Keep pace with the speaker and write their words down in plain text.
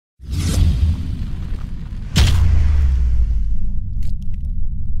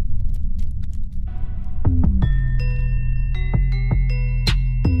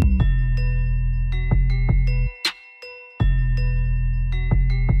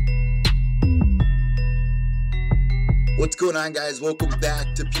What's going on, guys? Welcome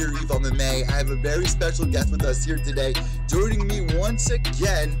back to Pure Evil MMA. I have a very special guest with us here today. Joining me once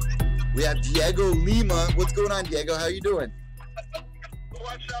again, we have Dhiego Lima. What's going on, Dhiego? How you doing?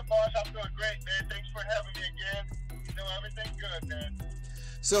 What's up, boss? I'm doing great, man. Thanks for having me again. You know, everything's good, man.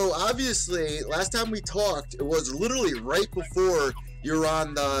 So, obviously, last time we talked, it was literally right before you were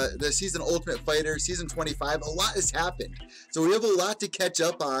on the season Ultimate Fighter, season 25. A lot has happened. So, we have a lot to catch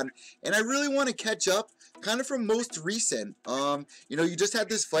up on. And I really want to catch up kind of from most recent. You know, you just had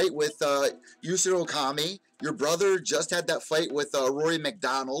this fight with Yushin Okami. Your brother just had that fight with Rory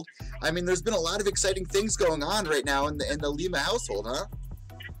MacDonald. I mean, there's been a lot of exciting things going on right now in the Lima household, huh?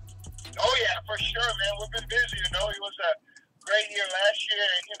 Oh, yeah, for sure, man. We've been busy, you know. It was a great year last year,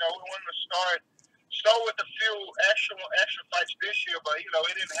 and, you know, we wanted to start with a few extra fights this year, but, you know,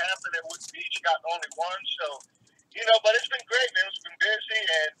 it didn't happen, and we each got only one. So, you know, but it's been great, man. It's been busy,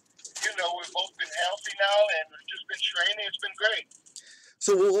 and, you know, we've both been healthy now, and we've just been training. It's been great.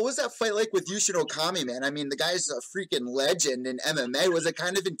 So what was that fight like with Yushin Okami, man? I mean, the guy's a freaking legend in MMA. Was it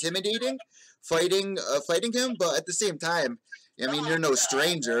kind of intimidating fighting him? But at the same time, I mean, you're no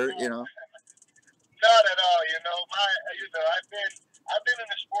stranger, you know. Not at all, you know. I've been in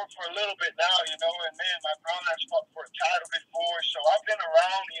the sport for a little bit now, you know, and man, my brother has fought for a title before, so I've been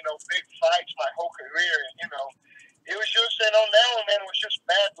around, you know, big fights my whole career, and you know, it was just, you know, now and then it was just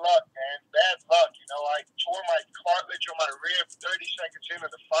bad luck, man, bad luck. You know, I tore my cartilage on my rib 30 seconds into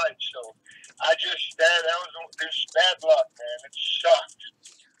the fight, so that was just bad luck, man. It sucked.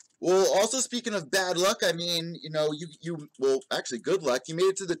 Well, also speaking of bad luck, I mean, you know, well, actually, good luck. You made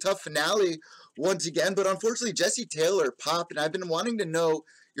it to the tough finale once again, but unfortunately, Jesse Taylor popped, and I've been wanting to know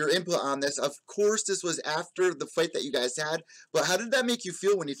your input on this. Of course, this was after the fight that you guys had, but how did that make you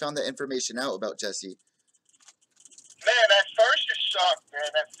feel when you found that information out about Jesse? Man, at first it sucked,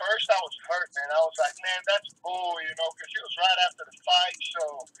 man. At first I was hurt, man. I was like, man, that's bull, you know, because it was right after the fight,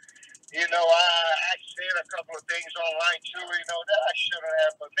 so... You know, I said a couple of things online, too, you know, that I shouldn't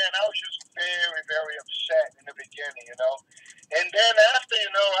have. But, man, I was just very, very upset in the beginning, you know. And then after,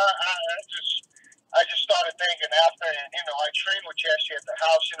 you know, I just started thinking after, and, you know, I trained with Jesse at the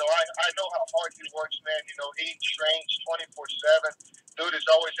house. You know, I know how hard he works, man. You know, he trains 24/7. Dude is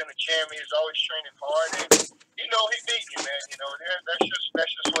always in the gym. He's always training hard. And, you know, he beat me, man. You know, that's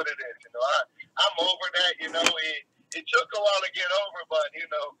just what it is. You know, I'm over that, you know. It took a while to get over, but, you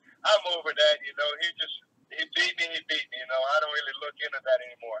know, I'm over that, you know. He beat me, you know. I don't really look into that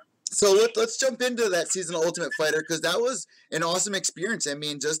anymore. So let's jump into that season of Ultimate Fighter, because that was an awesome experience. I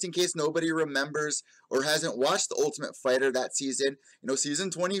mean, just in case nobody remembers or hasn't watched the Ultimate Fighter that season, you know,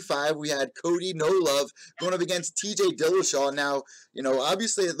 season 25, we had Cody No Love going up against TJ Dillashaw. Now, you know,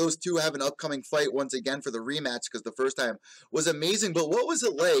 obviously those two have an upcoming fight once again for the rematch, because the first time was amazing. But what was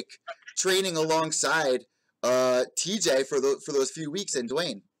it like training alongside TJ for those few weeks in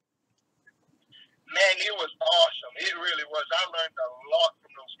Dwayne? Man, it was awesome. It really was. I learned a lot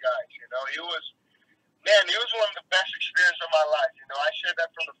from those guys, you know. It was one of the best experiences of my life, you know. I said that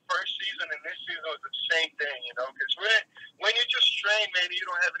from the first season, and this season was the same thing, you know, because when you just train, man, you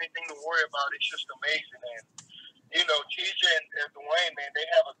don't have anything to worry about. It's just amazing, and, you know, TJ and Dwayne, man, they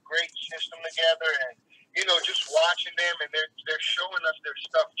have a great system together, and, you know, just watching them, and they're showing us their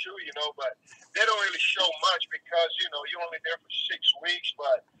stuff, too, you know, but they don't really show much because, you know, you're only there for 6 weeks,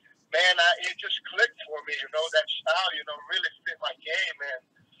 but man, it just clicked for me, you know, that style, you know, really fit my game, and,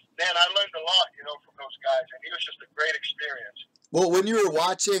 man, I learned a lot, you know, from those guys, and it was just a great experience. Well, when you were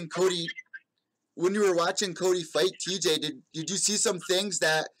watching Cody fight TJ, did you see some things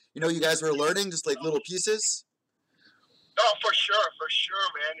that, you know, you guys were learning, just like little pieces? Oh, for sure,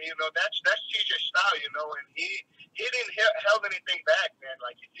 man. You know, that's TJ's style, you know, and he didn't held anything back, man.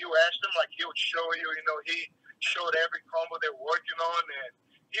 Like, if you asked him, like, he would show you, you know, he showed every combo they're working on, and,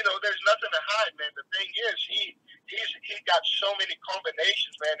 you know, there's nothing to hide, man. The thing is, he got so many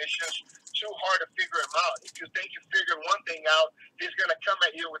combinations, man. It's just too hard to figure him out. If you think you figured one thing out, he's going to come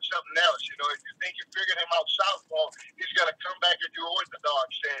at you with something else. You know, if you think you figured him out southpaw, he's going to come back at you orthodox.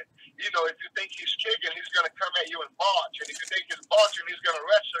 And, you know, if you think he's kicking, he's going to come at you in box. And if you think he's boxing, he's going to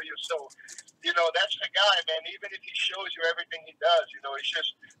wrestle you. So, you know, that's the guy, man. Even if he shows you everything he does, you know, it's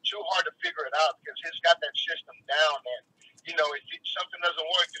just too hard to figure it out because he's got that system down, man. You know, if something doesn't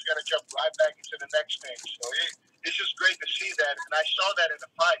work, he's going to jump right back into the next thing. So it's just great to see that. And I saw that in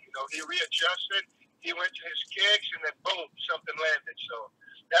the fight. You know, he readjusted, he went to his kicks, and then boom, something landed. So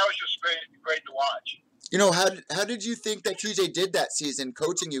that was just great to watch. You know, how did you think that TJ did that season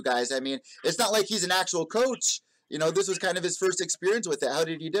coaching you guys? I mean, it's not like he's an actual coach. You know, this was kind of his first experience with it. How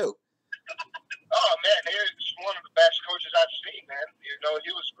did he do? Oh, man, he's one of the best coaches I've seen, man. You know,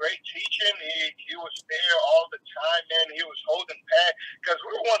 he was great teaching. He was there all the time, man. He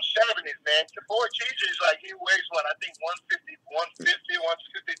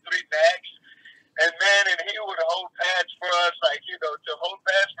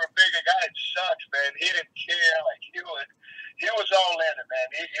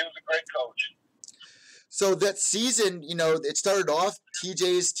So that season, it started off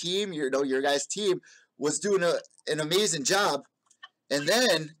TJ's team, your guys' team was doing an amazing job. And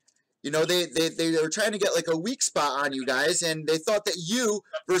then, they were trying to get like a weak spot on you guys, and they thought that you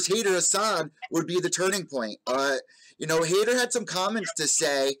versus Hader Hassan would be the turning point. Hader had some comments to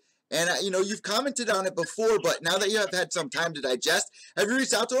say, and you've commented on it before, but now that you have had some time to digest, have you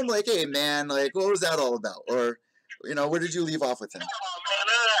reached out to him like, hey man, like what was that all about? Or, where did you leave off with him? Oh man,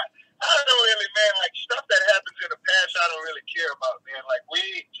 I don't really, man, like stuff that happens in the past I don't really care about, man. Like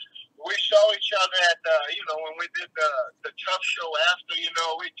we saw each other at when we did the tough show after,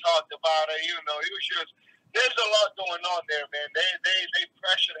 we talked about it, it was just there's a lot going on there, man. They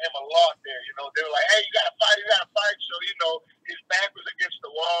pressured him a lot there, they were like, hey, you gotta fight, so his back was against the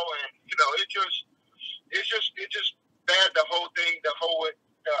wall, and it's just bad, the whole thing, the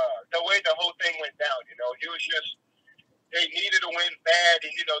way the whole thing went down, he was just, they needed to win bad,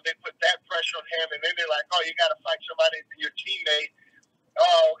 and they put that pressure on him, and then they're like, oh, you gotta fight somebody, your teammate.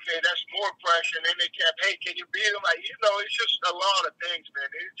 Oh, okay, that's more pressure. And then they kept, hey, can you beat him? Like, it's just a lot of things, man.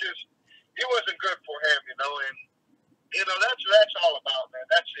 It wasn't good for him, and that's all about, man.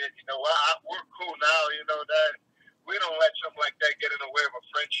 That's it. We're cool now, that we don't let something like that get in the way of a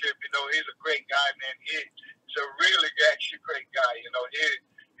friendship. He's a great guy, man. He's a really actually great guy.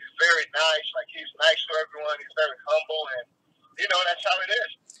 He's very nice. Like, he's nice to everyone. He's very humble, and that's how it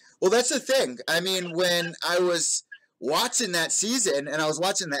is. Well, that's the thing. I mean, when I was watching that season and I was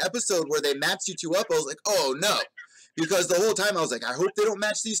watching the episode where they matched you two up, I was like, oh no. Because the whole time I was like, I hope they don't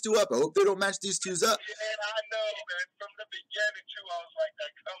match these two up. I hope they don't match these twos up. Yeah, I know, man. From the beginning, too, I was like,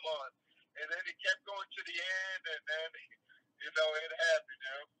 come on. And then it kept going to the end, and then, it happened,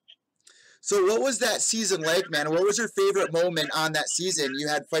 So what was that season like, man? What was your favorite moment on that season? You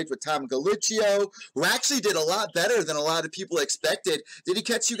had fights with Tom Galicchio, who actually did a lot better than a lot of people expected. Did he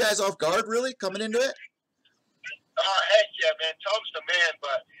catch you guys off guard, really, coming into it? Oh, heck yeah, man. Tom's the man,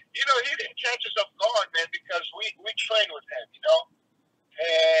 but, he didn't catch us off guard, man, because we trained with him,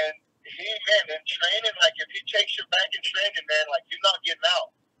 and he, man, in training, like, if he takes you back in training, man, like, you're not getting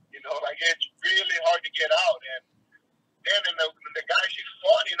out, like, it's really hard to get out, and then the guys he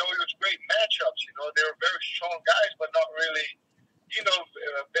fought, it was great matchups, they were very strong guys, but not really,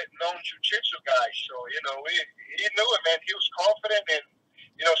 a bit known jiu-jitsu guys, so, he knew it, man, he was confident, and,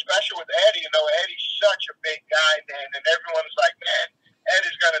 especially with Eddie, Eddie's such a big guy, man, and everyone's like, man,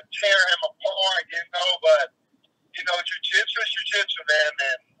 Eddie's going to tear him apart, but, jiu-jitsu is jiu-jitsu, man,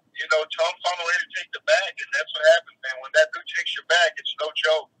 and, Tom found a way to take the bag, and that's what happens, man. When that dude takes your bag, it's no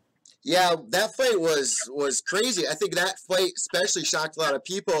joke. Yeah, that fight was crazy. I think that fight especially shocked a lot of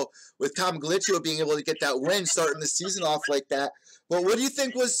people with Tom Galicchio being able to get that win, starting the season off like that. But what do you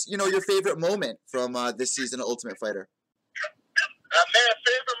think was, your favorite moment from this season of Ultimate Fighter? Man,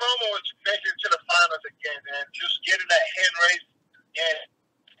 favorite moment was making it to the finals again, man. Just getting that hand race and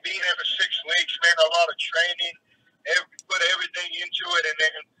being there for 6 weeks, man. A lot of training, put everything into it. And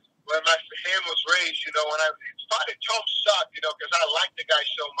then when my hand was raised, when I fighting Tom sucked, because I liked the guy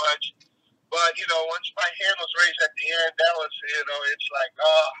so much. But, once my hand was raised at the end, that was, it's like,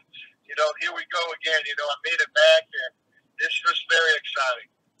 here we go again. I made it back, and it's just very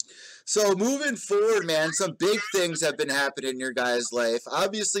exciting. So moving forward, man, some big things have been happening in your guys' life.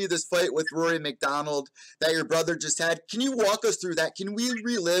 Obviously, this fight with Rory MacDonald that your brother just had. Can you walk us through that? Can we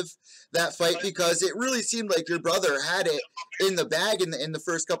relive that fight? Because it really seemed like your brother had it in the bag in the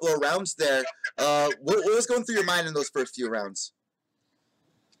first couple of rounds there. What was going through your mind in those first few rounds?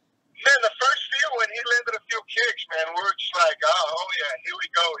 Man, the first few, when he landed a few kicks, man, we're just like, oh yeah, here we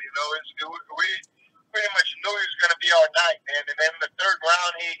go. We pretty much knew he was going to be our night, man. And then in the third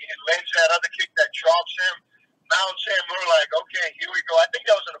round, he lands that other kick that drops him, mounts him. We're like, okay, here we go. I think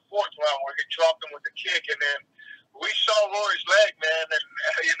that was in the fourth round where he dropped him with the kick. And then we saw Rory's leg, man. And,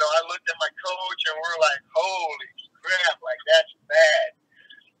 I looked at my coach, and we're like, holy crap, like, that's bad.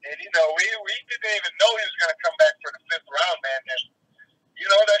 And, we didn't even know he was going to come back for the fifth round, man. And,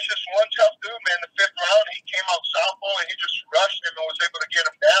 that's just one tough dude, man. The fifth round, he came out southpaw, and he just rushed him and was able to get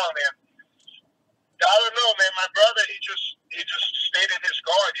him down. And I don't know, man. My brother, he just stayed in his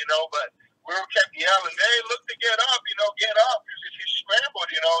guard, but we kept yelling, hey, look to get up, get up. Because if he scrambled,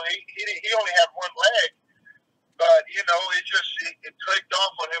 he only had one leg. But, it clicked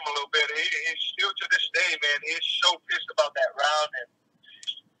off on him a little bit. He's still to this day, man, he's so pissed about that round. And,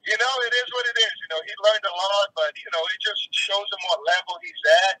 it is what it is. He learned a lot, but, it just shows him what level he's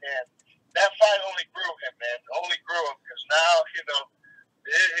at. And that fight only grew him, man. Only grew him. Because now,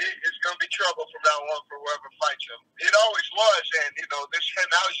 it's going to be trouble from now on for whoever fights him. It always was, and, this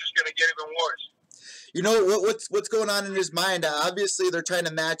now is just going to get even worse. You know what's going on in his mind? Obviously, they're trying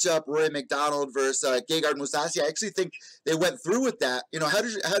to match up Rory MacDonald versus Gegard Mousasi. I actually think they went through with that. You know, how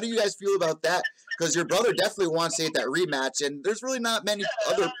do you guys feel about that? Because your brother definitely wants to get that rematch, and there's really not many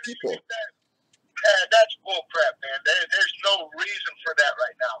other people. That's bull crap, man. There's no reason for that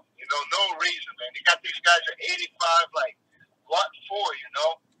right now. You know, no reason, man. You got these guys at 85, like, what for, you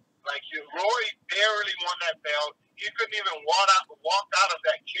know? Like, Rory barely won that belt. He couldn't even walk out of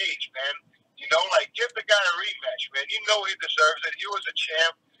that cage, man. You know, like, give the guy a rematch, man. You know he deserves it. He was a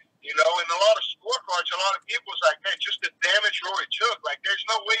champ, you know, and a lot of scorecards, a lot of people's like, man, just the damage Rory took. Like, there's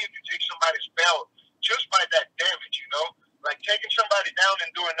no way you can take somebody's belt just by that damage, you know? Like, taking somebody down and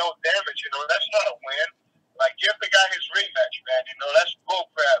doing no damage, you know, that's not a win. Like, give the guy his rematch, man. You know, that's bull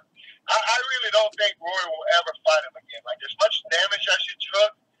crap. I really don't think Rory will ever fight him again. Like, as much damage as he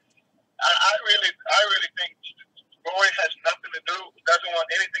took, I really think Rory has nothing to do, doesn't want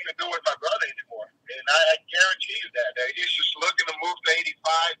anything to do with my brother anymore. And I guarantee you that. He's just looking to move to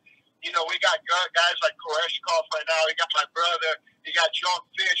 85. You know, we got guys like Koreshkov right now. We got my brother. You got John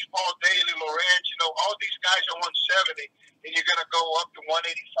Fitch, Paul Daly, Lorenz. You know, all these guys are 170, and you're going to go up to 185?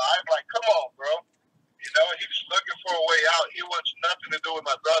 Like, come on, bro. You know, he's looking for a way out. He wants nothing to do with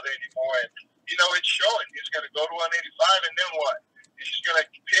my brother anymore. And, you know, it's showing. He's going to go to 185, and then what? He's just going to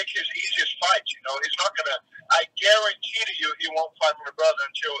pick his easiest fights, you know. He's not going to – I guarantee to you he won't fight my brother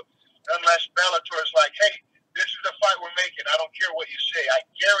unless Bellator is like, hey, this is the fight we're making. I don't care what you say. I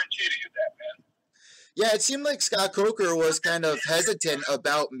guarantee to you that, man. Yeah, it seemed like Scott Coker was kind of hesitant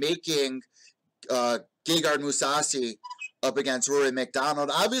about making Gegard Mousasi up against Rory MacDonald.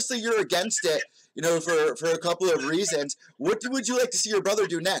 Obviously, you're against it, you know, for a couple of reasons. What would you like to see your brother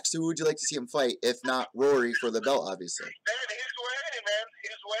do next? Who would you like to see him fight, if not Rory, for the belt, obviously? Man, he's waiting, man.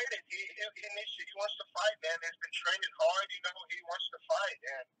 He's waiting. He wants to fight, man. He's been training hard, you know. He wants to fight.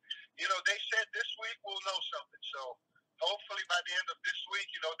 And, you know, they said this week we'll know something. So, hopefully by the end of this week,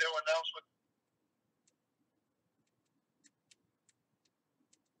 you know, they'll announce what.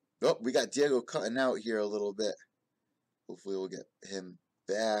 Oh, we got Dhiego cutting out here a little bit. Hopefully we'll get him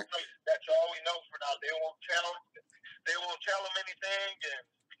back. That's all we know for now. They won't tell him anything, and,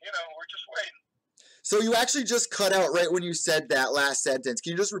 you know, we're just waiting. So you actually just cut out right when you said that last sentence.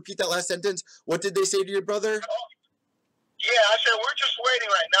 Can you just repeat that last sentence? What did they say to your brother? Yeah, I said we're just waiting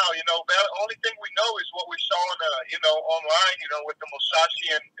right now. You know, the only thing we know is what we saw online. You know, with the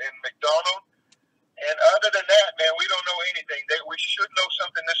Mousasi and MacDonald. And other than that, man, we don't know anything. We should know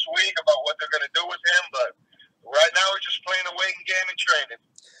something this week about what they're going to do with him, but right now we're just playing a waiting game and training.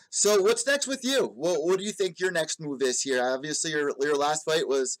 So what's next with you? What do you think your next move is here? Obviously, your last fight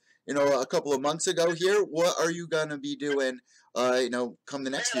was, you know, a couple of months ago here. What are you going to be doing, you know, come the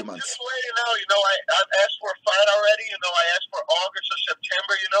next few months? I'm just waiting now. You know, I've asked for a fight already. You know, I asked for August or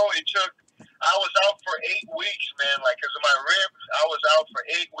September. You know, I was out for 8 weeks, man. Like, because of my ribs, I was out for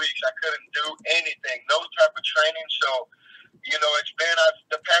 8 weeks. I couldn't do anything, no type of training. So, you know, it's been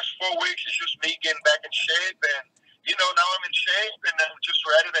the past 4 weeks. It's just me getting back in shape, and you know, now I'm in shape, and I'm just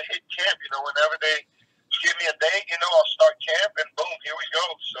ready to hit camp. You know, whenever they give me a date, you know, I'll start camp, and boom, here we go.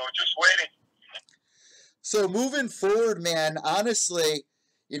 So just waiting. So moving forward, man, honestly,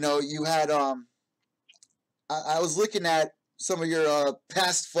 you know, you had I was looking at some of your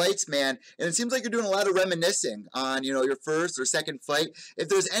past fights, man, and it seems like you're doing a lot of reminiscing on, you know, your first or second fight. If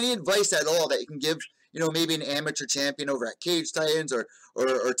there's any advice at all that you can give, you know, maybe an amateur champion over at Cage Titans or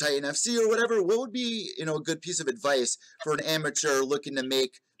Titan FC or whatever, what would be, you know, a good piece of advice for an amateur looking to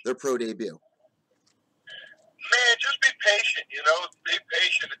make their pro debut? Man, just be patient, you know. Be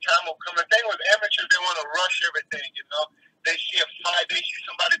patient. The time will come. The thing with amateurs, they want to rush everything, you know. They see a fight, they see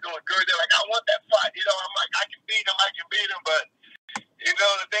somebody doing good, they're like, I want that fight. You know, I'm like, I can beat him, but, you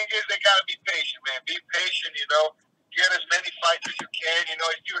know, the thing is, they got to be patient, man. Be patient, you know. Get as many fights as you can. You know,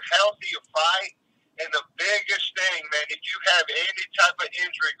 if you're healthy, you fight. And the biggest thing, man, if you have any type of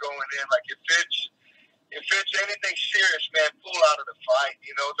injury going in, like if it's anything serious, man, pull out of the fight.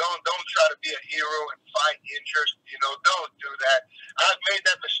 You know, don't try to be a hero and fight injured. You know, don't do that. I've made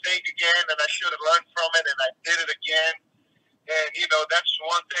that mistake again, and I should have learned from it, and I did it again. And, you know, that's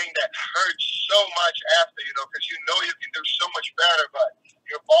one thing that hurts so much after, you know, because you know you can do so much better, but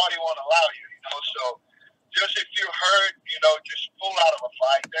your body won't allow you, you know. So just if you're hurt, you know, just pull out of a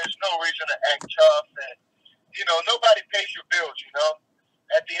fight. There's no reason to act tough. And, you know, nobody pays your bills, you know.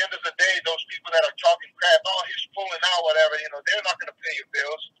 At the end of the day, those people that are talking crap, oh, he's pulling out, whatever, you know, they're not going to pay your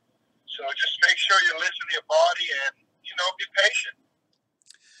bills. So just make sure you listen to your body and, you know, be patient.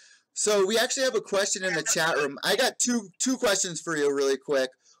 So we actually have a question in the chat room. I got two questions for you really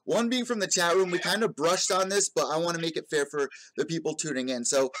quick. One being from the chat room. We kind of brushed on this, but I want to make it fair for the people tuning in.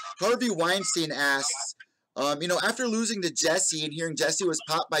 So Harvey Weinstein asks, you know, after losing to Jesse and hearing Jesse was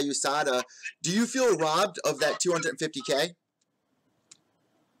popped by USADA, do you feel robbed of that $250K?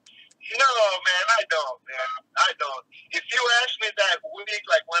 No, man, I don't, man. I don't. If you asked me that week,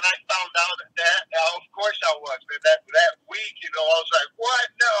 like when I found out that, of course I was, man. That week, you know, I was like, what?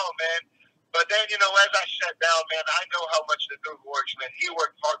 No, man. But then, you know, as I sat down, man, I know how much the dude works, man. He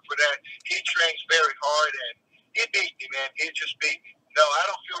worked hard for that. He trains very hard, and he beat me, man. He just beat me. No, I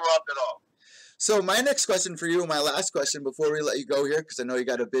don't feel robbed at all. So my next question for you, my last question before we let you go here, because I know you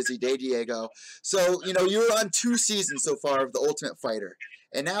got a busy day, Dhiego. So, you know, you're on 2 seasons so far of The Ultimate Fighter.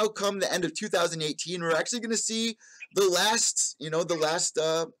 And now come the end of 2018, we're actually going to see the last, you know,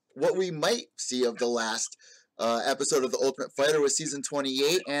 what we might see of the last episode of The Ultimate Fighter with season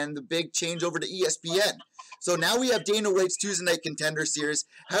 28 and the big change over to ESPN. So now we have Dana White's Tuesday Night Contender Series.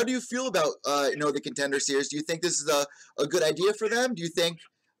 How do you feel about, you know, the Contender Series? Do you think this is a good idea for them? Do you think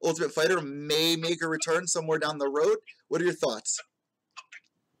Ultimate Fighter may make a return somewhere down the road? What are your thoughts?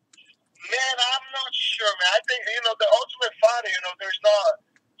 Man, I'm not sure, man. I think, you know, the Ultimate Fighter, you know, there's not,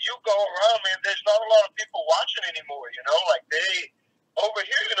 you go around, man, there's not a lot of people watching anymore, you know, like over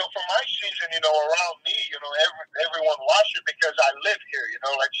here, you know, for my season, you know, around me, you know, everyone watches it because I live here, you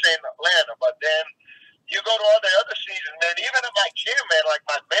know, like say in Atlanta, but then you go to all the other seasons, man, even at my gym, man, like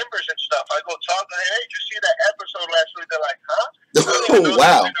my members and stuff, I go talk to them, hey, did you see that episode last week? They're like, huh? Oh,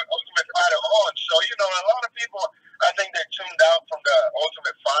 wow. Ultimate Fighter on. So, you know, a lot of people, I think they're tuned out from the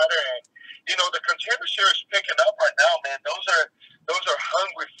Ultimate Fighter, and you know, the Contender Series picking up right now, man. Those are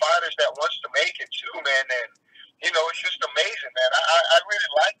hungry fighters that wants to make it too, man. And you know, it's just amazing, man. I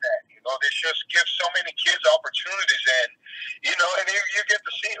really like that. You know, this just gives so many kids opportunities, and you know, and you get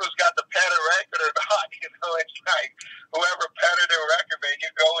to see who's got the padded record or not. You know, it's like whoever padded their record, man. You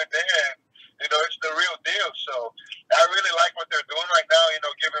go in there, and you know, it's the real deal. So I really like what they're doing right now. You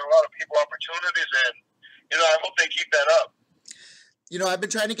know, giving a lot of people opportunities, and you know, I hope they keep that up. You know, I've been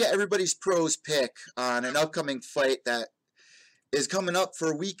trying to get everybody's pros pick on an upcoming fight that is coming up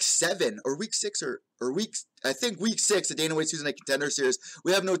for week 7 or week 6 or I think week 6 of Dana White's Tuesday Night Contender Series.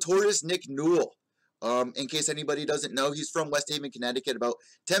 We have notorious Nick Newell. In case anybody doesn't know, he's from West Haven, Connecticut, about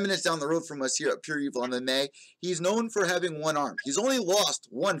 10 minutes down the road from us here at Pure Evil MMA. He's known for having one arm. He's only lost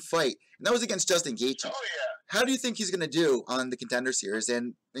one fight, and that was against Justin Gaethje. Oh, yeah. How do you think he's going to do on the Contender Series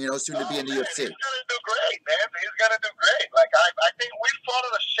and, you know, soon to be in the UFC? He's going to do great, man. He's going to do great. Like, I think we fought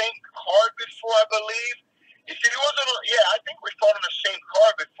on the same card before, I believe. If he wasn't, I think we fought on the same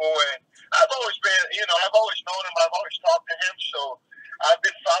card before, and I've always been, you know, I've always known him. I've always talked to him, so I've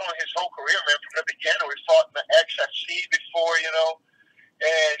been following his whole career, man, from the beginning. We fought in the XFC before, you know,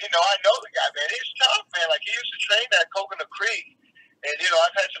 and, you know, I know the guy, man. He's tough, man. Like, he used to train at Coconut Creek. And, you know,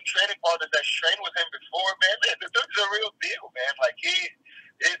 I've had some training partners that trained with him before, man. The dude's a real deal, man. Like, he's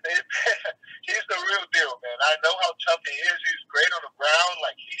the real deal, man. I know how tough he is. He's great on the ground.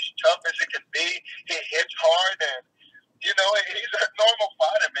 Like, he's tough as he can be. He hits hard. And, you know, he's a normal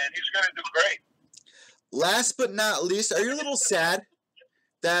fighter, man. He's going to do great. Last but not least, are you a little sad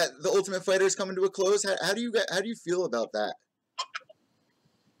that the Ultimate Fighter is coming to a close? How do you feel about that?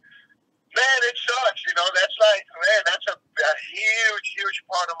 Man, it sucks, you know. That's like, man, that's a huge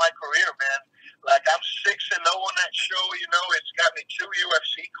part of my career, man. Like, I'm 6-0 on that show, you know. It's got me 2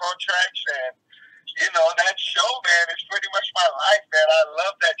 UFC contracts, and, you know, that show, man, is pretty much my life, man. I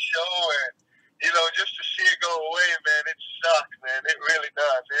love that show, and, you know, just to see it go away, man, it sucks, man. It really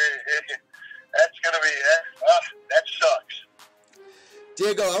does. That's going to be, that sucks.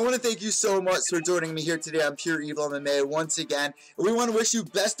 Dhiego, I want to thank you so much for joining me here today on Pure Evil MMA once again. We want to wish you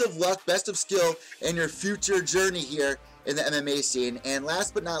best of luck, best of skill in your future journey here in the MMA scene. And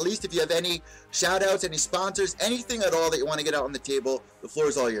last but not least, if you have any shout-outs, any sponsors, anything at all that you want to get out on the table, the floor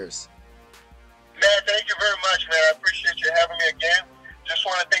is all yours. Man, thank you very much, man. I appreciate you having me again. Just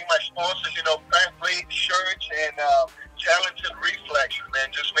want to thank my sponsors, you know, Fat Blade Shirts and Talented Reflexes, man.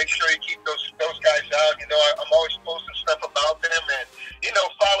 Just make sure you keep those guys out. You know, I'm always posting stuff about them, and, you know,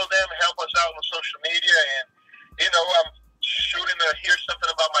 follow them, help us out on social media. And, you know, I'm shooting to hear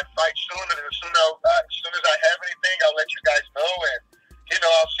something about my fight soon, and as soon as I have anything, I'll let you guys know. And, you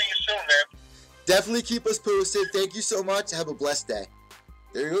know, I'll see you soon, man. Definitely keep us posted. Thank you so much. Have a blessed day.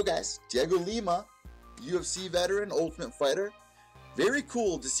 There you go, guys. Dhiego Lima, UFC veteran, Ultimate Fighter. Very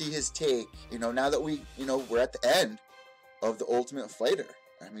cool to see his take, you know, now that we're at the end of the Ultimate Fighter.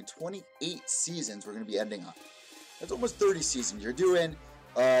 I mean, 28 seasons we're going to be ending on. That's almost 30 seasons. You're doing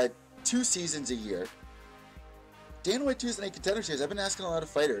 2 seasons a year. Dana White Tuesday Night Contender Series, I've been asking a lot of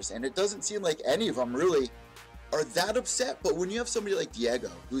fighters, and it doesn't seem like any of them really are that upset. But when you have somebody like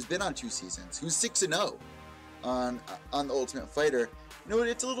Dhiego, who's been on 2 seasons, who's 6-0 on the Ultimate Fighter, you know,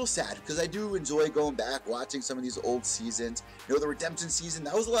 it's a little sad because I do enjoy going back, watching some of these old seasons. You know, the Redemption season,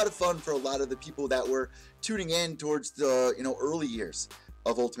 that was a lot of fun for a lot of the people that were tuning in towards the, you know, early years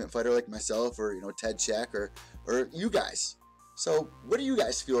of Ultimate Fighter, like myself, or, you know, Ted Check, or you guys. So what do you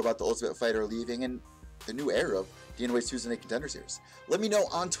guys feel about the Ultimate Fighter leaving and the new era of Dana White's Tuesday Night Contender Series? Let me know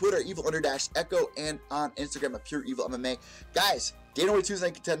on Twitter, evil_echo, and on Instagram at Pure Evil MMA. Guys, Dana White Tuesday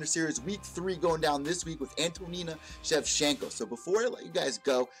Night Contender Series Week 3 going down this week with Antonina Shevchenko. So before I let you guys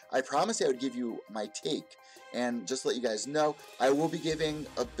go, I promised I would give you my take. And just to let you guys know, I will be giving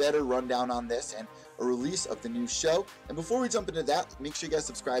a better rundown on this and a release of the new show. And before we jump into that, make sure you guys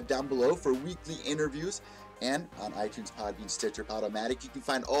subscribe down below for weekly interviews. And on iTunes, Podbean, Stitcher, Podomatic, you can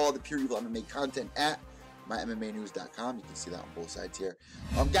find all the Pure Evil MMA content at mymmanews.com. You can see that on both sides here.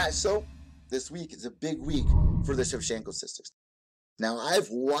 Guys, so this week is a big week for the Shevchenko sisters. Now, I've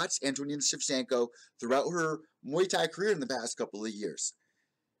watched Antonina Shevchenko throughout her Muay Thai career in the past couple of years.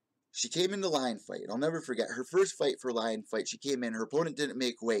 She came into Lion Fight. I'll never forget her first fight for Lion Fight. She came in, her opponent didn't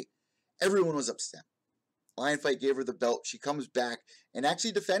make weight. Everyone was upset. Lion Fight gave her the belt. She comes back and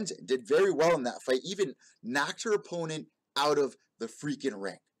actually defends it. Did very well in that fight. Even knocked her opponent out of the freaking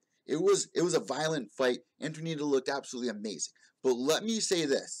ring. It was a violent fight. Antonina looked absolutely amazing. But let me say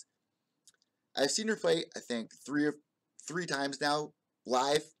this. I've seen her fight, I think, three times now,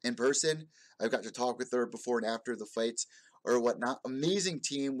 live, in person. I've got to talk with her before and after the fights or whatnot. Amazing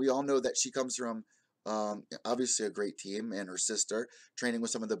team. We all know that she comes from, obviously, a great team, and her sister, training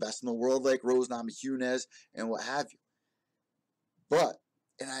with some of the best in the world, like Rose Namajunas and what have you. But,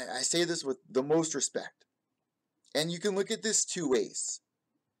 and I say this with the most respect, and you can look at this 2 ways.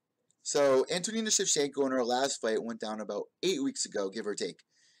 So, Antonina Shevchenko in her last fight went down about 8 weeks ago, give or take.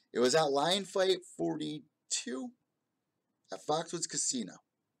 It was at Lion Fight 42 at Foxwoods Casino.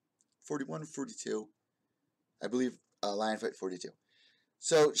 41 or 42. I believe Lion Fight 42.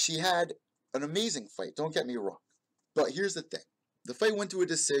 So, she had an amazing fight, don't get me wrong. But here's the thing. The fight went to a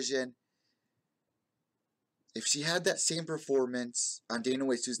decision. If she had that same performance on Dana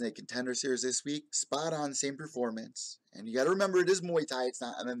White's Tuesday Night Contender Series this week, spot on, same performance. And you got to remember, it is Muay Thai, it's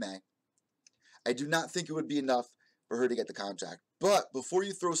not MMA. I do not think it would be enough for her to get the contract. But before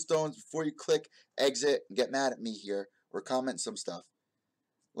you throw stones, before you click exit and get mad at me here or comment some stuff,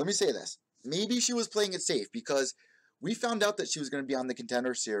 let me say this. Maybe she was playing it safe because we found out that she was going to be on the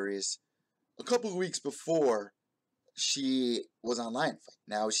Contender Series a couple of weeks before she was on Lion Fight.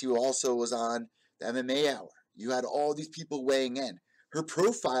 Now, she also was on the MMA Hour. You had all these people weighing in. Her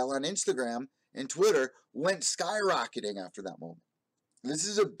profile on Instagram and Twitter went skyrocketing after that moment. This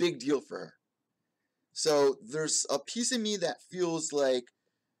is a big deal for her. So there's a piece of me that feels like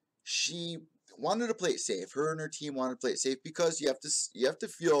she wanted to play it safe. Her and her team wanted to play it safe because you have to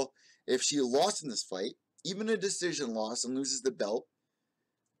feel if she lost in this fight, even a decision loss and loses the belt,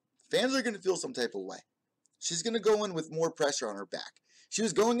 fans are going to feel some type of way. She's going to go in with more pressure on her back. She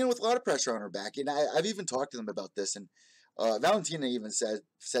was going in with a lot of pressure on her back, and I've even talked to them about this, and Valentina even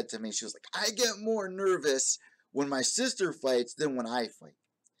said to me, she was like, I get more nervous when my sister fights than when I fight.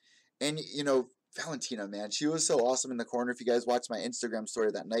 And, you know, Valentina, man, she was so awesome in the corner. If you guys watched my Instagram story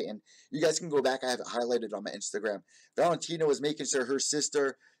that night, and you guys can go back, I have it highlighted on my Instagram. Valentina was making sure her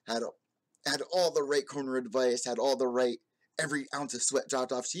sister had all the right corner advice, had all the right, every ounce of sweat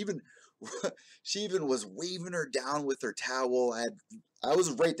dropped off. She even was waving her down with her towel. I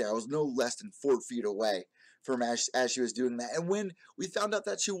was right there. I was no less than 4 feet away from as she was doing that. And when we found out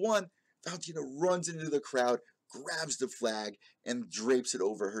that she won, Valentina runs into the crowd, grabs the flag, and drapes it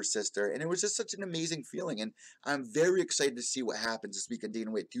over her sister. And it was just such an amazing feeling. And I'm very excited to see what happens this week on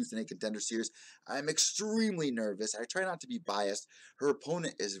Dana White Tuesday Night Contender Series. I'm extremely nervous. I try not to be biased. Her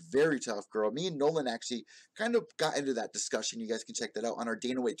opponent is a very tough girl. Me and Nolan actually kind of got into that discussion. You guys can check that out on our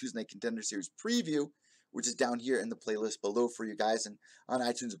Dana White Tuesday Night Contender Series preview, which is down here in the playlist below for you guys and on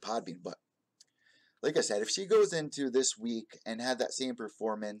iTunes and Podbean. But like I said, if she goes into this week and had that same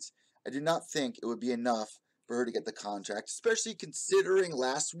performance, I do not think it would be enough for her to get the contract, especially considering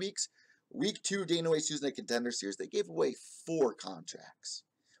last week's Week 2 Dana White Tuesday Night Contender Series. They gave away 4 contracts,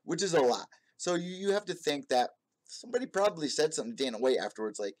 which is a lot. So you have to think that somebody probably said something to Dana White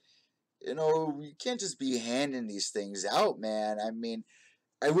afterwards, like, you know, you can't just be handing these things out, man. I mean,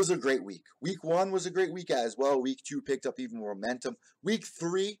 it was a great week. Week 1 was a great week as well. Week 2 picked up even more momentum. Week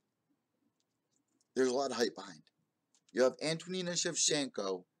 3, there's a lot of hype behind. You have Antonina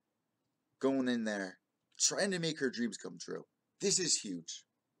Shevchenko going in there, trying to make her dreams come true. This is huge.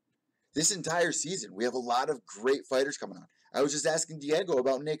 This entire season, we have a lot of great fighters coming on. I was just asking Dhiego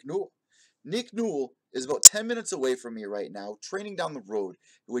about Nick Newell. Nick Newell is about 10 minutes away from me right now, training down the road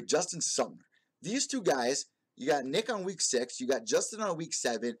with Justin Sumner. These two guys, you got Nick on week 6, you got Justin on week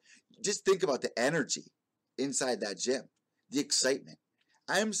 7. Just think about the energy inside that gym, the excitement.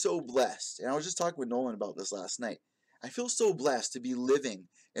 I am so blessed, and I was just talking with Nolan about this last night. I feel so blessed to be living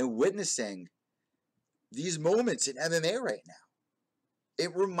and witnessing these moments in MMA right now.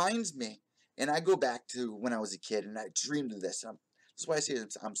 It reminds me, and I go back to when I was a kid, and I dreamed of this. That's why I say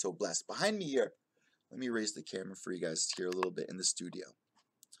I'm so blessed. Behind me here, let me raise the camera for you guys here a little bit in the studio.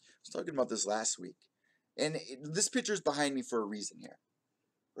 I was talking about this last week, and this picture is behind me for a reason here.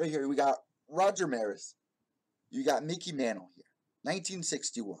 Right here, we got Roger Maris. You got Mickey Mantle here,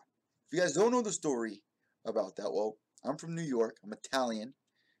 1961. If you guys don't know the story about that, well, I'm from New York. I'm Italian.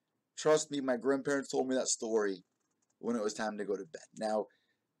 Trust me, my grandparents told me that story when it was time to go to bed. Now,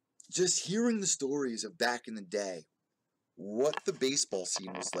 just hearing the stories of back in the day, what the baseball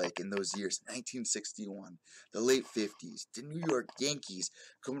scene was like in those years, 1961, the late 50s, the New York Yankees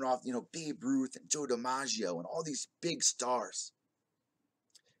coming off, Babe Ruth and Joe DiMaggio and all these big stars.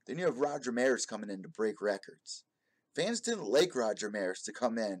 Then you have Roger Maris coming in to break records. Fans didn't like Roger Maris to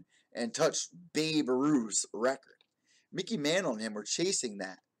come in and touch Babe Ruth's record. Mickey Mantle and him were chasing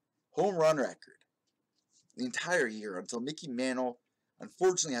that home run record the entire year until Mickey Mantle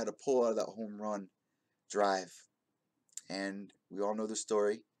unfortunately had to pull out of that home run drive. And we all know the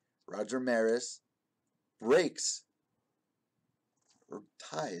story. Roger Maris breaks or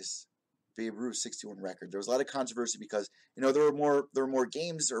ties Babe Ruth's 61 record. There was a lot of controversy because there were more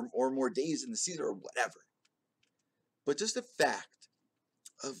games or more days in the season or whatever. But just the fact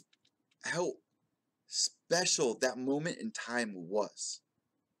of how special that moment in time was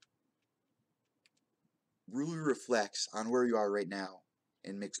really reflects on where you are right now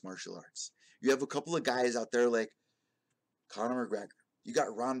in mixed martial arts. You have a couple of guys out there like Conor McGregor. You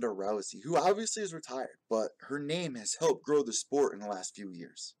got Ronda Rousey, who obviously is retired, but her name has helped grow the sport in the last few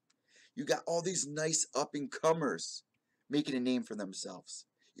years. You got all these nice up-and-comers making a name for themselves.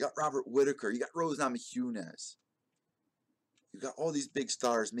 You got Robert Whittaker. You got Rose Namajunas. You got all these big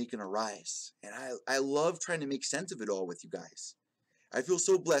stars making a rise. And I love trying to make sense of it all with you guys. I feel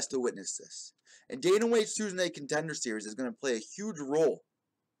so blessed to witness this. And Dana White's Tuesday Night Contender Series is going to play a huge role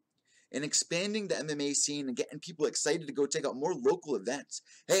in expanding the MMA scene and getting people excited to go check out more local events.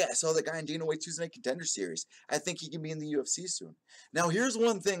 Hey, I saw that guy in Dana White's Tuesday Night Contender Series. I think he can be in the UFC soon. Now, here's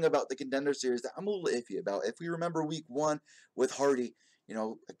one thing about the Contender Series that I'm a little iffy about. If we remember week 1 with Hardy,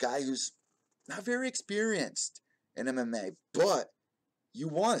 a guy who's not very experienced in MMA, but you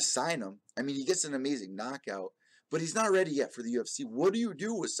want to sign him. I mean, he gets an amazing knockout, but he's not ready yet for the UFC. What do you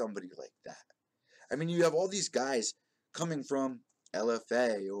do with somebody like that? I mean, you have all these guys coming from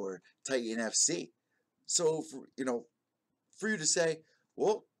LFA or Titan FC. So, for you to say,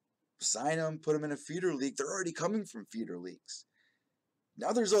 well, sign them, put them in a feeder league, they're already coming from feeder leagues.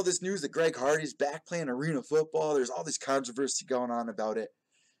 Now there's all this news that Greg Hardy's back playing arena football. There's all this controversy going on about it.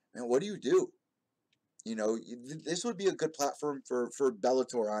 And what do you do? This would be a good platform for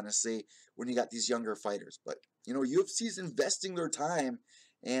Bellator, honestly, when you got these younger fighters. But, UFC's investing their time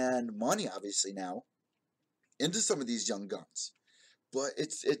and money, obviously, now into some of these young guns. But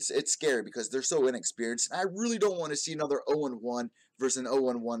it's scary because they're so inexperienced. And I really don't want to see another 0-1 versus an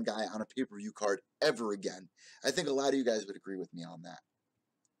 0-1 guy on a pay-per-view card ever again. I think a lot of you guys would agree with me on that.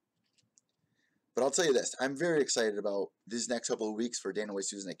 But I'll tell you this, I'm very excited about these next couple of weeks for Dana White's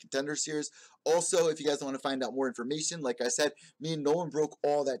Tuesday Night Contender Series. Also, if you guys want to find out more information, like I said, me and Nolan broke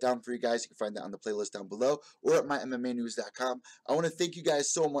all that down for you guys. You can find that on the playlist down below or at mymmanews.com. I want to thank you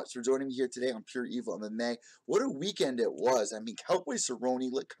guys so much for joining me here today on Pure Evil MMA. What a weekend it was. I mean, Cowboy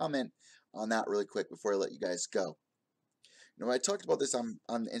Cerrone, comment on that really quick before I let you guys go. I talked about this on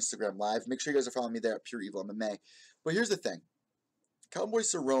Instagram Live. Make sure you guys are following me there at Pure Evil MMA. But here's the thing. Cowboy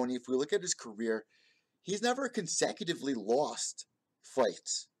Cerrone, if we look at his career, he's never consecutively lost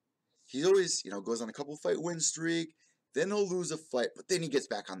fights. He always, goes on a couple fight win streak, then he'll lose a fight, but then he gets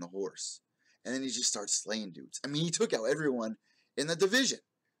back on the horse. And then he just starts slaying dudes. I mean, he took out everyone in the division.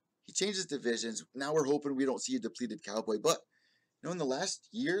 He changes divisions. Now we're hoping we don't see a depleted Cowboy. But, in the last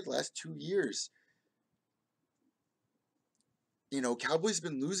 2 years, Cowboy's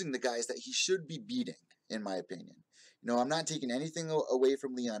been losing the guys that he should be beating, in my opinion. I'm not taking anything away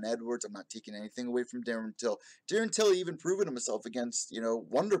from Leon Edwards. I'm not taking anything away from Darren Till. Darren Till even proven himself against,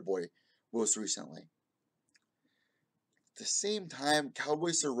 Wonder Boy most recently. At the same time, Cowboy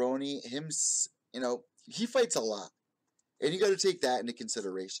Cerrone, he fights a lot. And you got to take that into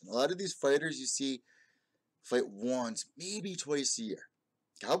consideration. A lot of these fighters you see fight once, maybe twice a year.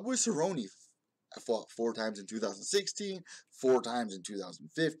 Cowboy Cerrone fought 4 times in 2016, 4 times in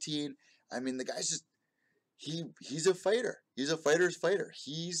 2015. I mean, the guy's just he's a fighter. He's a fighter's fighter.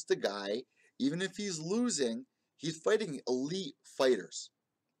 He's the guy. Even if he's losing, he's fighting elite fighters.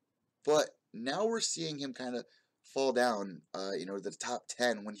 But now we're seeing him kind of fall down, the top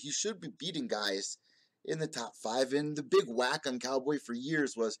 10 when he should be beating guys in the top 5. And the big whack on Cowboy for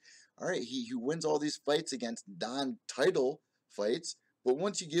years was, all right, he wins all these fights against non-title fights, but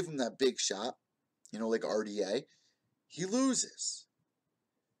once you give him that big shot, like RDA, he loses.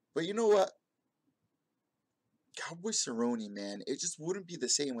 But you know what? Cowboy Cerrone, man, it just wouldn't be the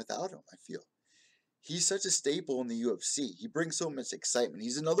same without him, I feel. He's such a staple in the UFC. He brings so much excitement.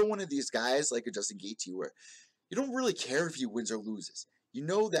 He's another one of these guys, like a Justin Gaethje, where you don't really care if he wins or loses. You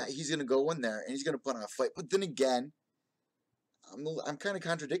know that he's going to go in there and he's going to put on a fight. But then again, I'm kind of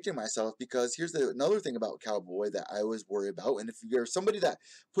contradicting myself, because here's another thing about Cowboy that I always worry about. And if you're somebody that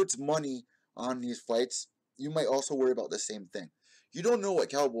puts money on these fights, you might also worry about the same thing. You don't know what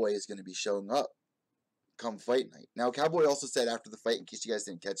Cowboy is going to be showing up come fight night. Now, Cowboy also said after the fight, in case you guys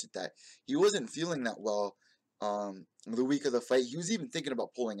didn't catch it, that he wasn't feeling that well the week of the fight. He was even thinking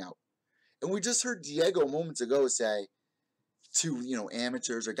about pulling out. And we just heard Dhiego moments ago say to,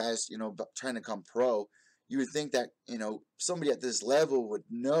 amateurs or guys, trying to come pro, you would think that, somebody at this level would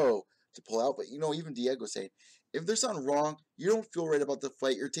know to pull out. But, even Dhiego saying, if there's something wrong, you don't feel right about the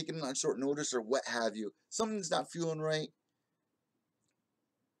fight, you're taking it on short notice or what have you, something's not feeling right,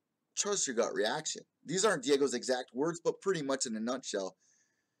 trust your gut reaction. These aren't Diego's exact words, but pretty much in a nutshell.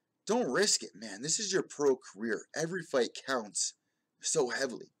 Don't risk it, man. This is your pro career. Every fight counts so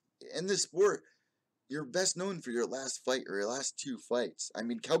heavily. In this sport, you're best known for your last fight or your last 2 fights. I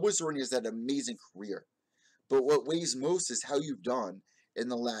mean, Cowboy Cerrone has had an amazing career. But what weighs most is how you've done in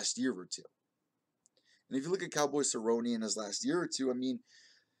the last year or 2. And if you look at Cowboy Cerrone in his last year or 2, I mean,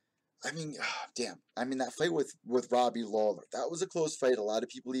 damn. I mean, that fight with Robbie Lawler, that was a close fight. A lot of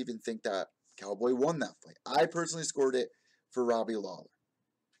people even think that Cowboy won that fight. I personally scored it for Robbie Lawler.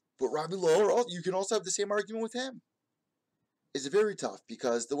 But Robbie Lawler, you can also have the same argument with him. It's very tough,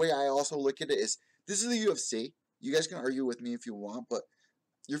 because the way I also look at it is, this is the UFC. You guys can argue with me if you want, but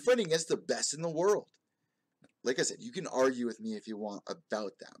you're fighting against the best in the world. Like I said, you can argue with me if you want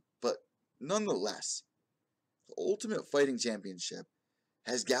about that. But nonetheless, the Ultimate Fighting Championship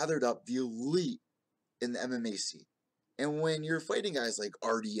has gathered up the elite in the MMA scene. And when you're fighting guys like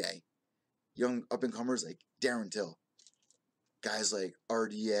RDA, young up-and-comers like Darren Till, guys like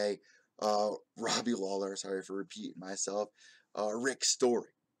RDA, Robbie Lawler, sorry for repeating myself, Rick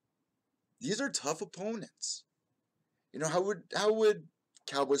Story. These are tough opponents. How would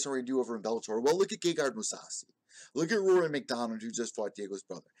Cowboy Cerrone do over in Bellator? Well, look at Gegard Mousasi. Look at Rory MacDonald, who just fought Diego's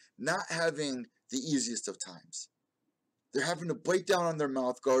brother. Not having the easiest of times. They're having to bite down on their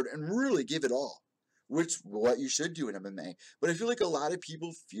mouth guard and really give it all, which what you should do in MMA. But I feel like a lot of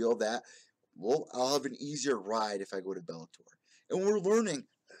people feel that, well, I'll have an easier ride if I go to Bellator. And we're learning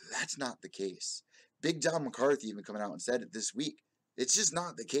that's not the case. Big John McCarthy even coming out and said it this week. It's just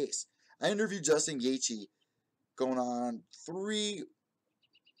not the case. I interviewed Justin Gaethje going on 3,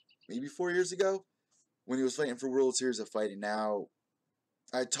 maybe 4 years ago when he was fighting for World Series of Fighting. Now,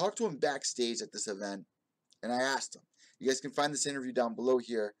 I talked to him backstage at this event, and I asked him. You guys can find this interview down below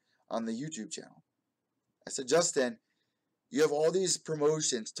here on the YouTube channel. I said, Justin, you have all these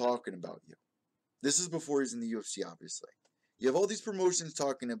promotions talking about you. This is before he's in the UFC, obviously. You have all these promotions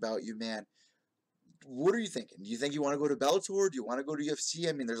talking about you, man. What are you thinking? Do you think you want to go to Bellator? Do you want to go to UFC?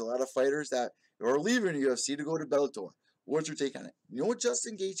 I mean, there's a lot of fighters that are leaving the UFC to go to Bellator. What's your take on it? You know what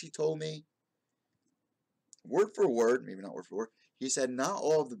Justin Gaethje told me? Word for word, maybe not word for word. He said, not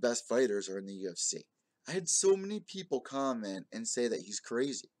all of the best fighters are in the UFC. I had so many people comment and say that he's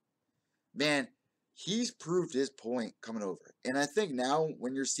crazy. Man, he's proved his point coming over. And I think now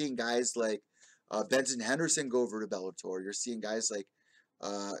when you're seeing guys like Benson Henderson go over to Bellator, you're seeing guys like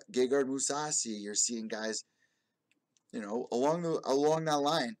Gegard Mousasi, you're seeing guys, along that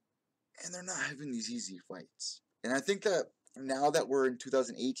line, and they're not having these easy fights. And I think that now that we're in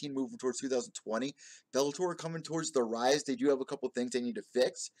 2018, moving towards 2020, Bellator coming towards the rise. They do have a couple things they need to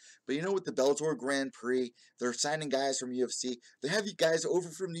fix. But with the Bellator Grand Prix, they're signing guys from UFC. They have guys over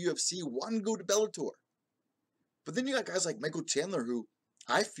from the UFC wanting to go to Bellator. But then you got guys like Michael Chandler, who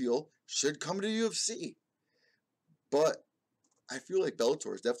I feel should come to UFC. But I feel like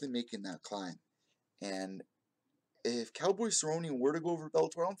Bellator is definitely making that climb. And if Cowboy Cerrone were to go over to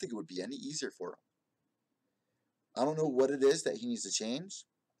Bellator, I don't think it would be any easier for him. I don't know what it is that he needs to change.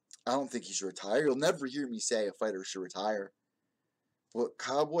 I don't think he should retire. You'll never hear me say a fighter should retire. But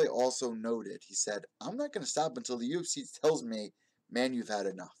Cowboy also noted, he said, I'm not going to stop until the UFC tells me, man, you've had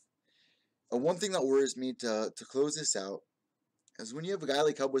enough. And one thing that worries me to close this out Because when you have a guy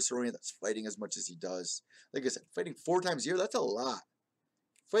like Cowboy Cerrone that's fighting as much as he does, like I said, fighting 4 times a year, that's a lot.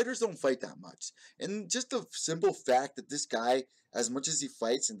 Fighters don't fight that much. And just the simple fact that this guy, as much as he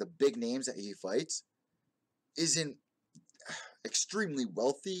fights and the big names that he fights, isn't extremely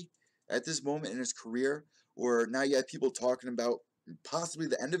wealthy at this moment in his career, or now you have people talking about possibly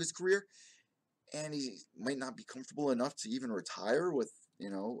the end of his career, and he might not be comfortable enough to even retire with,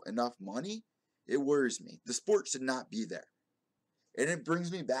 enough money. It worries me. The sport should not be there. And it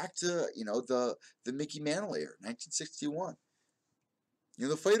brings me back to, the Mickey Mantle era, 1961.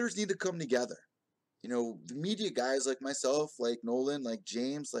 The fighters need to come together. The media guys like myself, like Nolan, like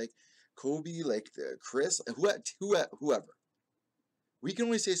James, like Kobe, like Chris, whoever. We can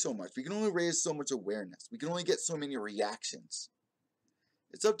only say so much. We can only raise so much awareness. We can only get so many reactions.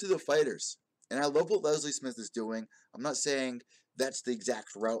 It's up to the fighters. And I love what Leslie Smith is doing. I'm not saying that's the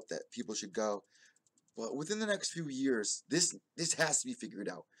exact route that people should go. But within the next few years, this has to be figured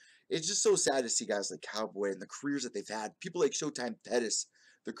out. It's just so sad to see guys like Cowboy and the careers that they've had. People like Showtime Pettis,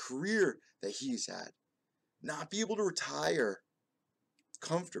 the career that he's had, not be able to retire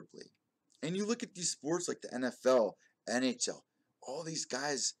comfortably. And you look at these sports like the NFL, NHL, all these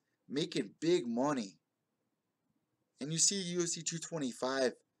guys making big money. And you see UFC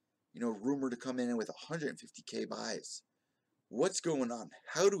 225, rumored to come in with 150K buys. What's going on?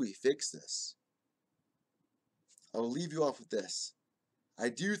 How do we fix this? I'll leave you off with this. I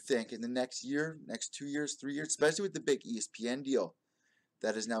do think in the next year, next 2 years, 3 years, especially with the big ESPN deal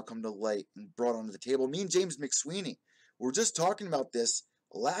that has now come to light and brought onto the table, me and James McSweeney were just talking about this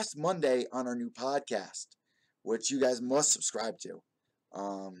last Monday on our new podcast, which you guys must subscribe to.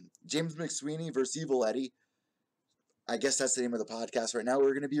 James McSweeney versus Evil Eddie. I guess that's the name of the podcast right now.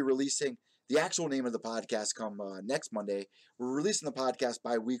 We're going to be releasing the actual name of the podcast come next Monday. We're releasing the podcast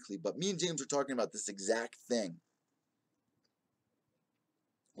bi-weekly, but me and James are talking about this exact thing.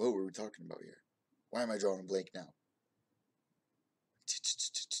 What were we talking about here? Why am I drawing a blank now?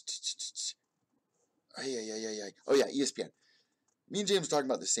 Oh yeah, ESPN. Me and James talking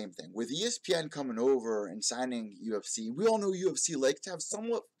about the same thing. With ESPN coming over and signing UFC, we all know UFC likes to have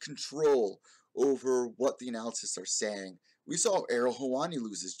somewhat control over what the analysts are saying. We saw Ariel Helwani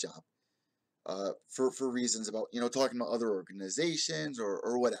lose his job for reasons about, talking about other organizations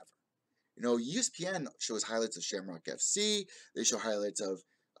or whatever. ESPN shows highlights of Shamrock FC. They show highlights of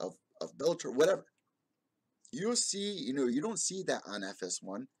Bellator, whatever. UFC, you don't see that on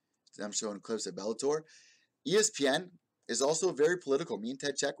FS1. I'm showing clips of Bellator. ESPN is also very political. Me and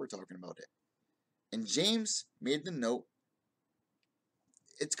Ted Check were talking about it. And James made the note,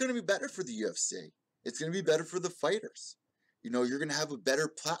 it's going to be better for the UFC. It's going to be better for the fighters. You're going to have a better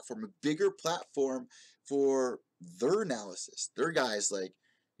platform, a bigger platform for their analysis. Their guys like,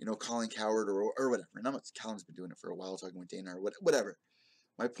 Colin Coward or whatever. And I'm not, Colin's been doing it for a while, talking with Dana or whatever.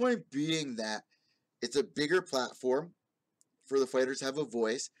 My point being that it's a bigger platform for the fighters to have a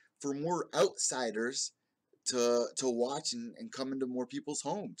voice, for more outsiders to watch and come into more people's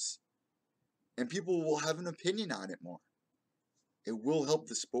homes. And people will have an opinion on it more. It will help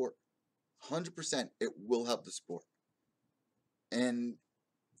the sport. 100% it will help the sport. And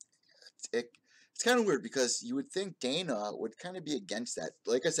it's kind of weird because you would think Dana would kind of be against that.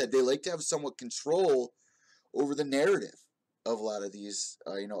 Like I said, they like to have somewhat control over the narrative of a lot of these,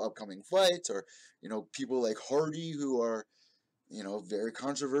 upcoming fights, or, people like Hardy who are, very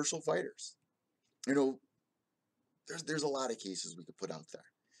controversial fighters. There's a lot of cases we could put out there.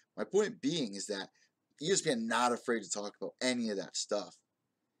 My point being is that ESPN not afraid to talk about any of that stuff.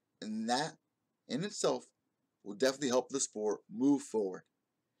 And that, in itself, will definitely help the sport move forward.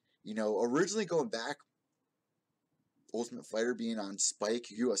 Originally going back, Ultimate Fighter being on Spike,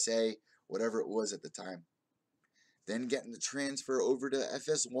 USA, whatever it was at the time. Then getting the transfer over to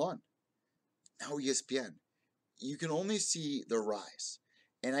FS1. Now ESPN. You can only see the rise.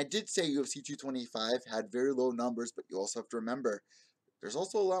 And I did say UFC 225 had very low numbers, but you also have to remember, there's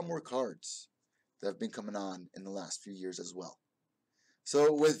also a lot more cards that have been coming on in the last few years as well.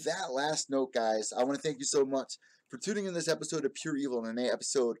 So with that last note, guys, I want to thank you so much for tuning in this episode of Pure Evil MMA,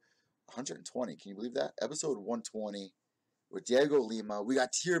 episode 120. Can you believe that? Episode 120 with Dhiego Lima. We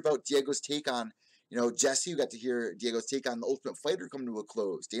got to hear about Diego's take on, Jesse. We got to hear Diego's take on the Ultimate Fighter coming to a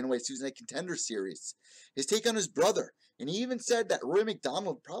close. Dana White's Tuesday Night Contender Series. His take on his brother. And he even said that Rory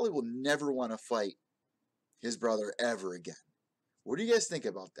MacDonald probably will never want to fight his brother ever again. What do you guys think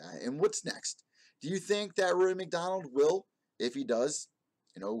about that? And what's next? Do you think that Rory MacDonald will, if he does,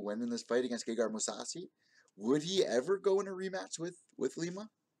 win in this fight against Gegard Mousasi, would he ever go in a rematch with Lima?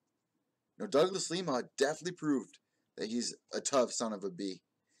 Douglas Lima definitely proved that he's a tough son of a bee.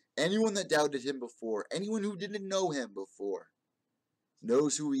 Anyone that doubted him before, anyone who didn't know him before,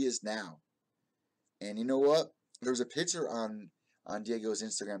 knows who he is now. And you know what? There's a picture on Diego's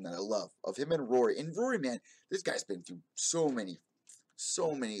Instagram that I love of him and Rory. And Rory, man, this guy's been through so many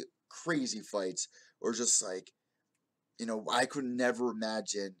crazy fights. Or just like, you know, I could never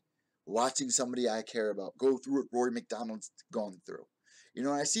imagine watching somebody I care about go through what Rory MacDonald's gone through. You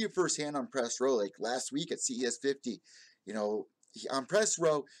know, I see it firsthand on press row. Like last week at CES 50, you know, on press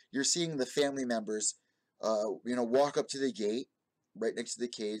row, you're seeing the family members, you know, walk up to the gate right next to the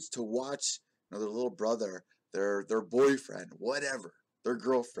cage to watch, you know, their little brother, their boyfriend, whatever, their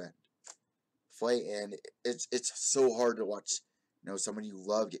girlfriend fight, and it's so hard to watch, you know, somebody you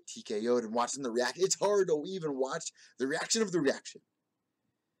love get TKO'd and watching the reaction. It's hard to even watch the reaction of the reaction.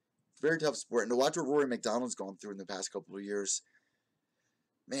 Very tough sport, and to watch what Rory MacDonald's gone through in the past couple of years,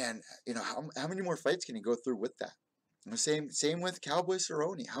 man, you know, how many more fights can he go through with that? And the same with Cowboy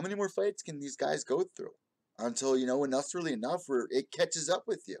Cerrone. How many more fights can these guys go through until, you know, enough's really enough where it catches up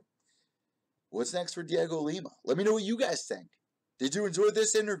with you? What's next for Dhiego Lima? Let me know what you guys think. Did you enjoy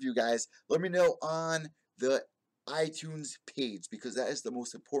this interview, guys? Let me know on the iTunes page, because that is the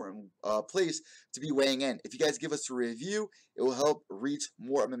most important place to be weighing in. If you guys give us a review, it will help reach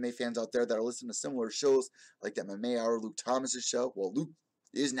more MMA fans out there that are listening to similar shows like the MMA Hour, Luke Thomas's show. Well, Luke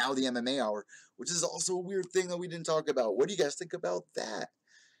is now the MMA Hour, which is also a weird thing that we didn't talk about. What do you guys think about that?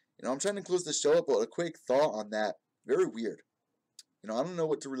 You know, I'm trying to close the show up, but a quick thought on that. Very weird. You know, I don't know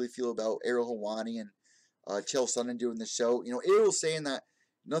what to really feel about Ariel Helwani and Chael Sonnen doing the show. You know, Ariel's saying that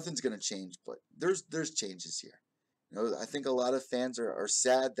nothing's going to change, but there's changes here. You know, I think a lot of fans are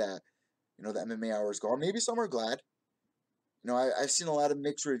sad that, you know, the MMA Hour is gone. Maybe some are glad. You know, I've seen a lot of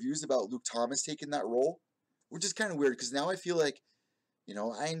mixed reviews about Luke Thomas taking that role, which is kind of weird, because now I feel like, you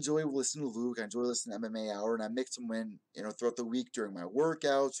know, I enjoy listening to Luke. I enjoy listening to MMA Hour, and I mix them in, you know, throughout the week during my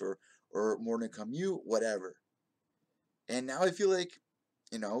workouts or morning commute, whatever. And now I feel like,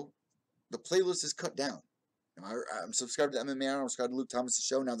 you know, the playlist is cut down. You know, I'm subscribed to MMA Hour, I'm subscribed to Luke Thomas'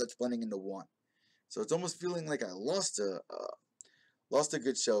 show, now that's blending into one. So it's almost feeling like I lost a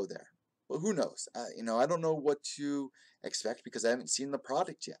good show there. But who knows? You know, I don't know what to expect because I haven't seen the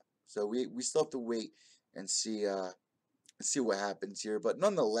product yet. So we still have to wait and see what happens here. But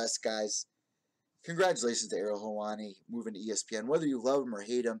nonetheless, guys, congratulations to Ariel Helwani moving to ESPN. Whether you love him or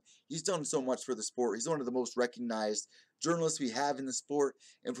hate him, he's done so much for the sport. He's one of the most recognized journalists we have in the sport.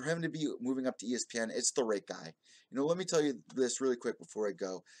 And for him to be moving up to ESPN, it's the right guy. You know, let me tell you this really quick before I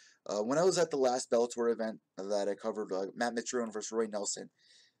go. When I was at the last Bellator event that I covered, Matt Mitrione versus Roy Nelson,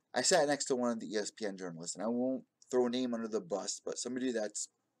 I sat next to one of the ESPN journalists, and I won't throw a name under the bus, but somebody that's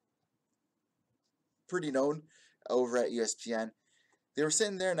pretty known over at ESPN. They were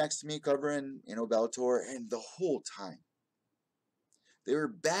sitting there next to me covering, you know, Bellator, and the whole time they were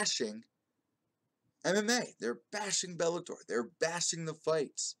bashing MMA. They're bashing Bellator. They're bashing the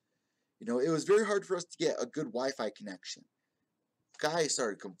fights. You know, it was very hard for us to get a good Wi-Fi connection. Guy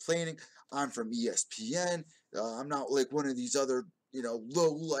started complaining, I'm from ESPN, I'm not like one of these other, you know,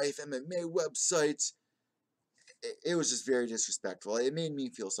 low-life MMA websites. It was just very disrespectful. It made me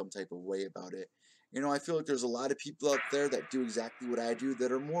feel some type of way about it. You know, I feel like there's a lot of people out there that do exactly what I do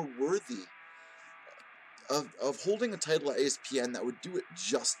that are more worthy of holding a title at ESPN that would do it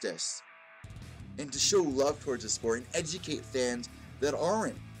justice and to show love towards the sport and educate fans that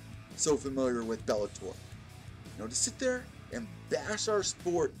aren't so familiar with Bellator. You know, to sit there and bash our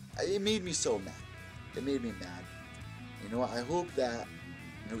sport, it made me so mad. It made me mad. You know, I hope that,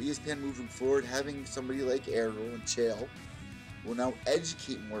 you know, ESPN moving forward, having somebody like Ariel and Chael will now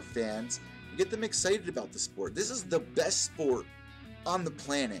educate more fans and get them excited about the sport. This is the best sport on the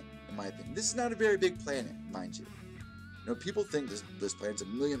planet, in my opinion. This is not a very big planet, mind you. You know, people think this planet's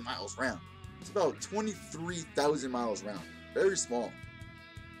 1 million miles round. It's about 23,000 miles round. Very small.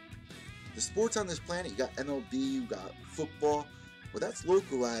 The sports on this planet, you got MLB, you got football. Well, that's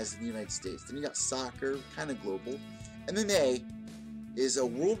localized in the United States. Then you got soccer, kind of global. MMA is a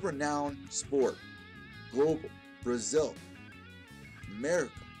world-renowned sport. Global. Brazil,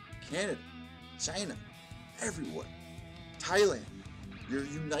 America, Canada, China, everywhere. Thailand. You're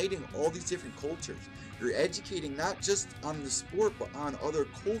uniting all these different cultures. You're educating not just on the sport, but on other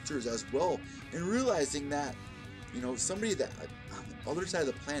cultures as well. And realizing that, you know, somebody that on the other side of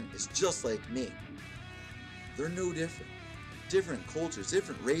the planet is just like me. They're no different. Different cultures,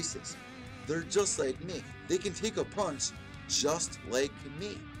 different races. They're just like me. They can take a punch just like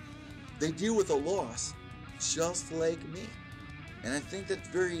me. They deal with a loss just like me. And I think that's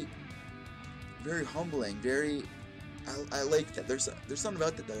very, very humbling. I like that. There's something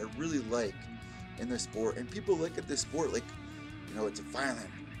about that I really like in the sport. And people look at this sport like, you know, it's a violent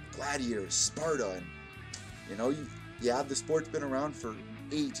gladiator, Sparta, and you know, Yeah, the sport's been around for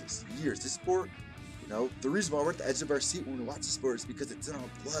ages, years. This sport, you know, the reason why we're at the edge of our seat when we watch the sport is because it's in our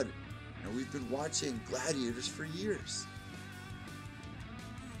blood. You know, we've been watching gladiators for years.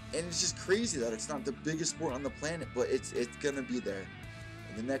 And it's just crazy that it's not the biggest sport on the planet, but it's gonna be there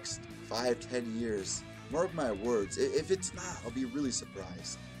in the next 5-10 years. Mark my words. If it's not, I'll be really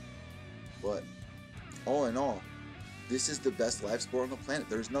surprised. But all in all, this is the best live sport on the planet.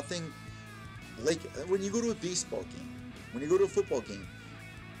 There's nothing like when you go to a baseball game, when you go to a football game,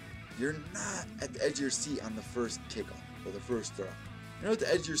 you're not at the edge of your seat on the first kickoff or the first throw. You're at the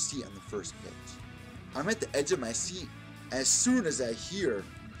edge of your seat on the first pitch. I'm at the edge of my seat as soon as I hear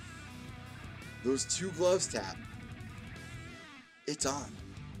those two gloves tap. It's on.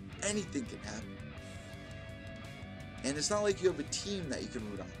 Anything can happen. And it's not like you have a team that you can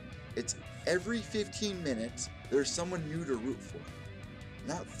root on. It's every 15 minutes, there's someone new to root for.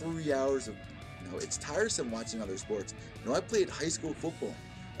 Not 3 hours of, you know, it's tiresome watching other sports. You know, I played high school football.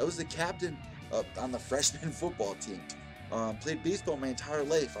 I was the captain on the freshman football team. Played baseball my entire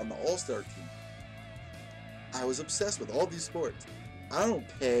life on the all-star team. I was obsessed with all these sports. I don't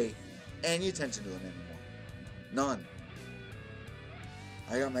pay any attention to them anymore. None.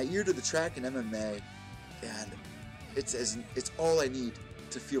 I got my ear to the track in MMA, and it's all I need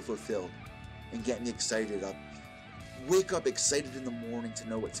to feel fulfilled and get me excited up. Wake up excited in the morning to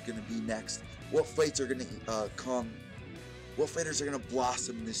know what's going to be next. What fights are going to come. What fighters are going to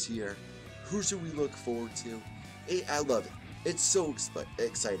blossom this year. Who should we look forward to? I love it. It's so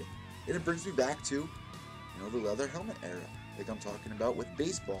exciting. And it brings me back to, you know, the leather helmet era, like I'm talking about with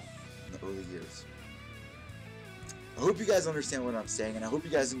baseball in the early years. I hope you guys understand what I'm saying, and I hope you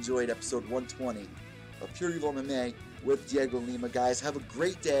guys enjoyed episode 120 of Pure Evil MMA with Dhiego Lima. Guys, have a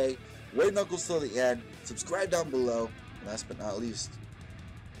great day. White knuckles till the end. Subscribe down below. And last but not least,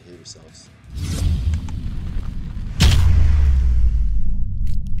 behave yourselves.